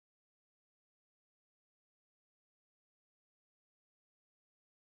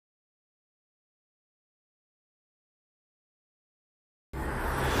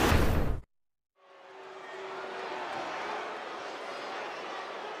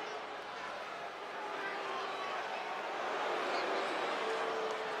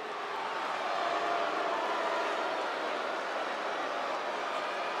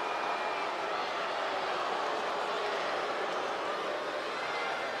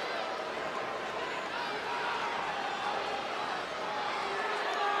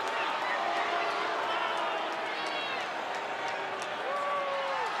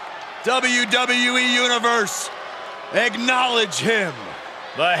WWE Universe, acknowledge him.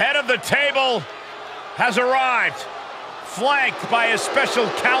 The head of the table has arrived, flanked by his special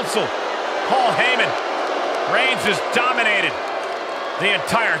counsel, Paul Heyman. Reigns has dominated the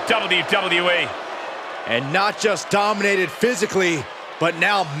entire WWE. And not just dominated physically, but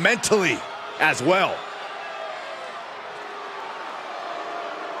now mentally as well.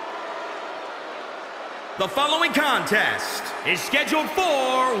 The following contest is scheduled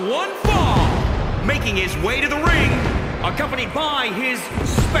for one fall. Making his way to the ring, accompanied by his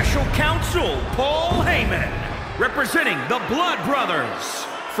special counsel, Paul Heyman. Representing the Blood Brothers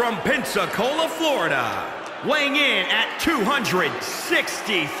from Pensacola, Florida. Weighing in at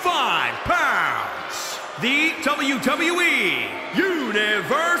 265 pounds. The WWE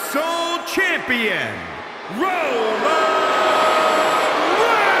Universal Champion, Roman.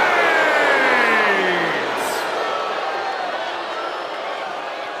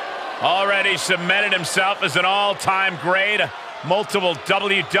 Already cemented himself as an all-time great, multiple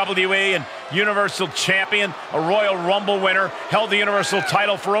WWE and Universal Champion, a Royal Rumble winner, held the Universal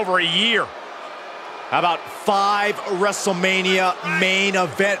title for over a year. How about 5 WrestleMania main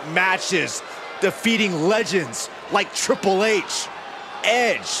event matches, defeating legends like Triple H,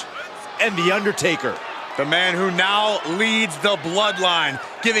 Edge, and The Undertaker. The man who now leads the bloodline,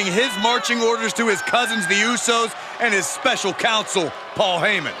 giving his marching orders to his cousins, the Usos, and his special counsel, Paul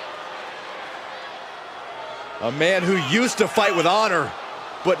Heyman. A man who used to fight with honor,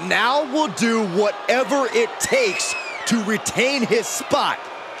 but now will do whatever it takes to retain his spot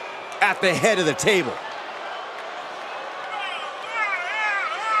at the head of the table.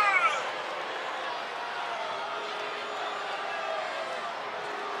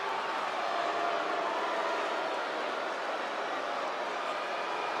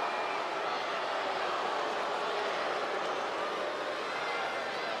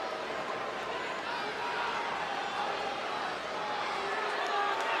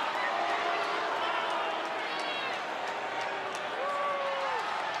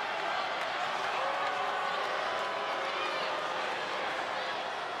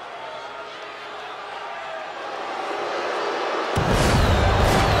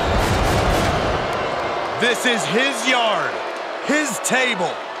 This is his yard, his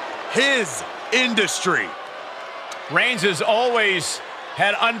table, his industry. Reigns has always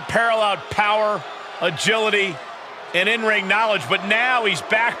had unparalleled power, agility, and in-ring knowledge, but now he's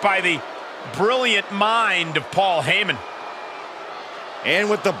backed by the brilliant mind of Paul Heyman. And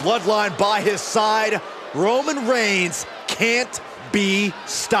with the bloodline by his side, Roman Reigns can't be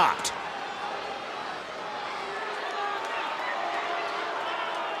stopped.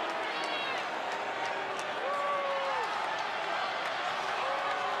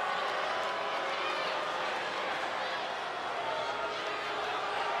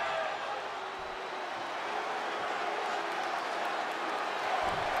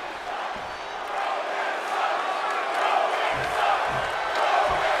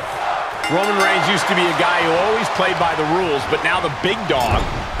 Roman Reigns used to be a guy who always played by the rules, but now the big dog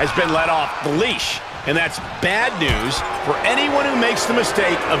has been let off the leash. And that's bad news for anyone who makes the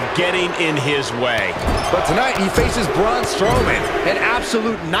mistake of getting in his way. But tonight he faces Braun Strowman, an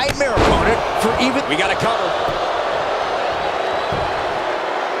absolute nightmare opponent for even... We got a cover.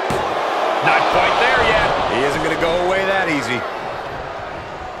 Not quite there yet. He isn't going to go away that easy.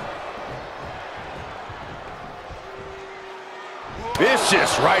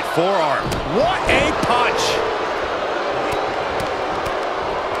 Vicious right forearm. What a punch!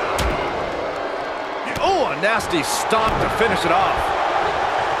 Oh, a nasty stomp to finish it off.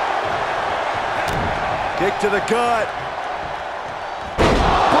 Kick to the gut.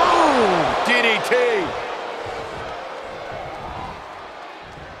 Boom! DDT.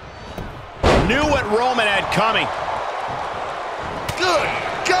 Knew what Roman had coming. Good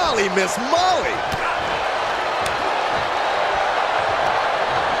golly, Miss Molly.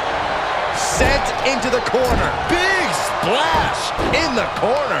 Sent into the corner. Big splash in the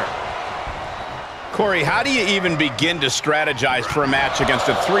corner. Corey, how do you even begin to strategize for a match against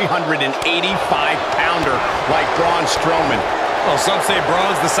a 385-pounder like Braun Strowman? Well, some say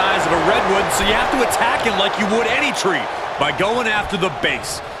Braun's the size of a redwood, so you have to attack him like you would any tree, by going after the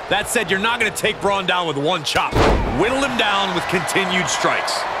base. That said, you're not going to take Braun down with one chop. Whittle him down with continued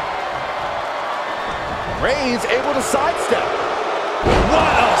strikes. Reigns able to sidestep.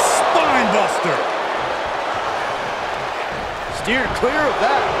 What a spine buster! Steered clear of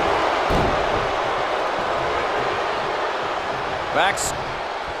that. Backs.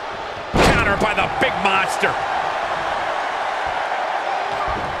 Counter by the big monster.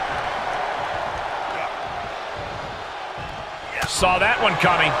 Saw that one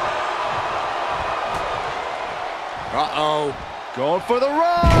coming. Uh-oh. Going for the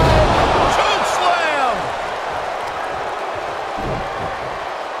run. Choke slam!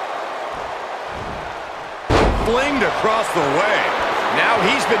 Flinged across the way. Now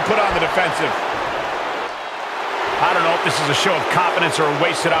he's been put on the defensive. I don't know if this is a show of confidence or a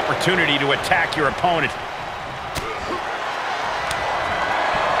wasted opportunity to attack your opponent.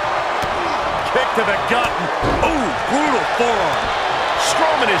 Kick to the gut. Ooh, brutal forearm.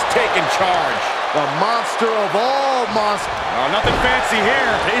 Strowman is taking charge. The monster of all monsters. Oh, nothing fancy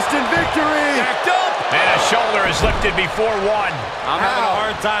here. Tasting victory. Backed up. And a shoulder is lifted before one. I'm having a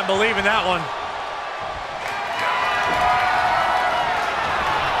hard time believing that one.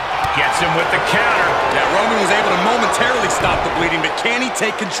 Gets him with the counter. Yeah, Roman was able to momentarily stop the bleeding, but can he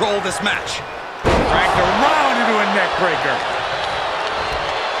take control of this match? Dragged around into a neck breaker.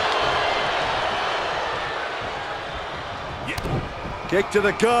 Kick to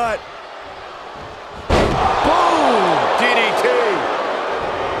the gut. Boom! DDT.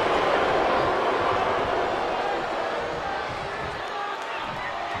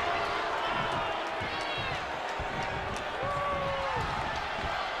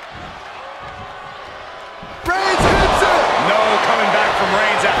 Reigns hits it. No coming back from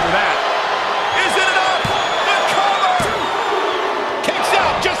Reigns after that. Is it enough? The cover! Kicks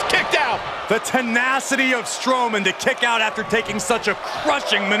out, just kicked out. The tenacity of Strowman to kick out after taking such a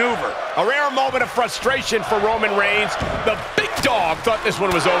crushing maneuver. A rare moment of frustration for Roman Reigns. The big dog thought this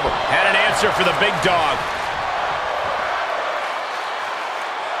one was over. Had an answer for the big dog.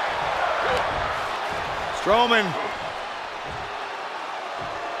 Strowman.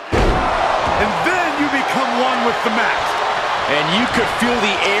 And then you become one with the mat. And you could feel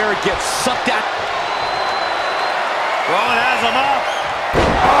the air get sucked out. Braun has him up.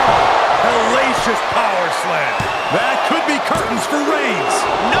 Oh, hellacious power slam. That could be curtains for Reigns.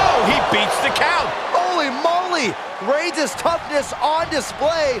 No, he beats the count. Holy moly! Reigns' toughness on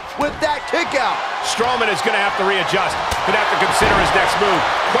display with that kick out. Strowman is going to have to readjust. Going to have to consider his next move.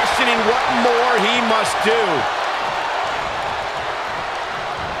 Questioning what more he must do.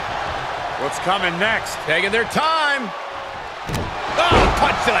 What's coming next? Taking their time. Oh,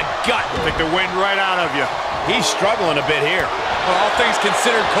 punch to the gut. Took the wind right out of you. He's struggling a bit here. Well, all things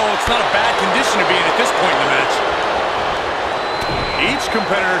considered, Cole, it's not a bad condition to be in at this point in the match. Each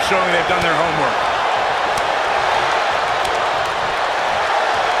competitor showing they've done their homework.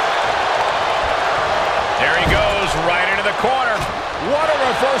 There he goes, right into the corner. What a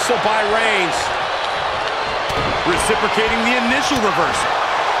reversal by Reigns. Reciprocating the initial reversal.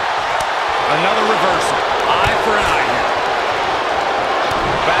 Another reversal. Eye for an eye here.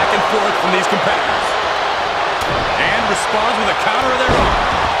 Back and forth from these competitors. And responds with a counter of their own.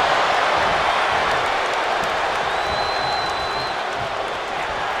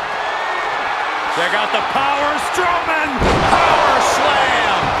 Check out the power, Strowman! Power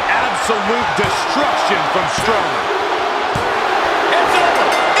slam! Absolute destruction from Strowman. It's over.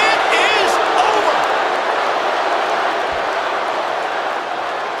 It is over.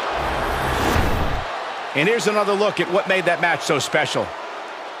 And here's another look at what made that match so special.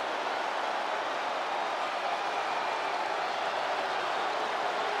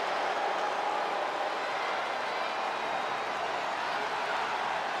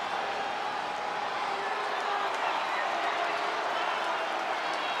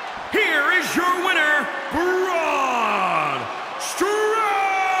 Here is your winner, Braun Strowman!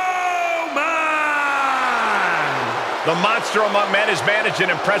 The monster among men has managed an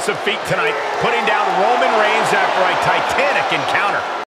impressive feat tonight, putting down Roman Reigns after a titanic encounter.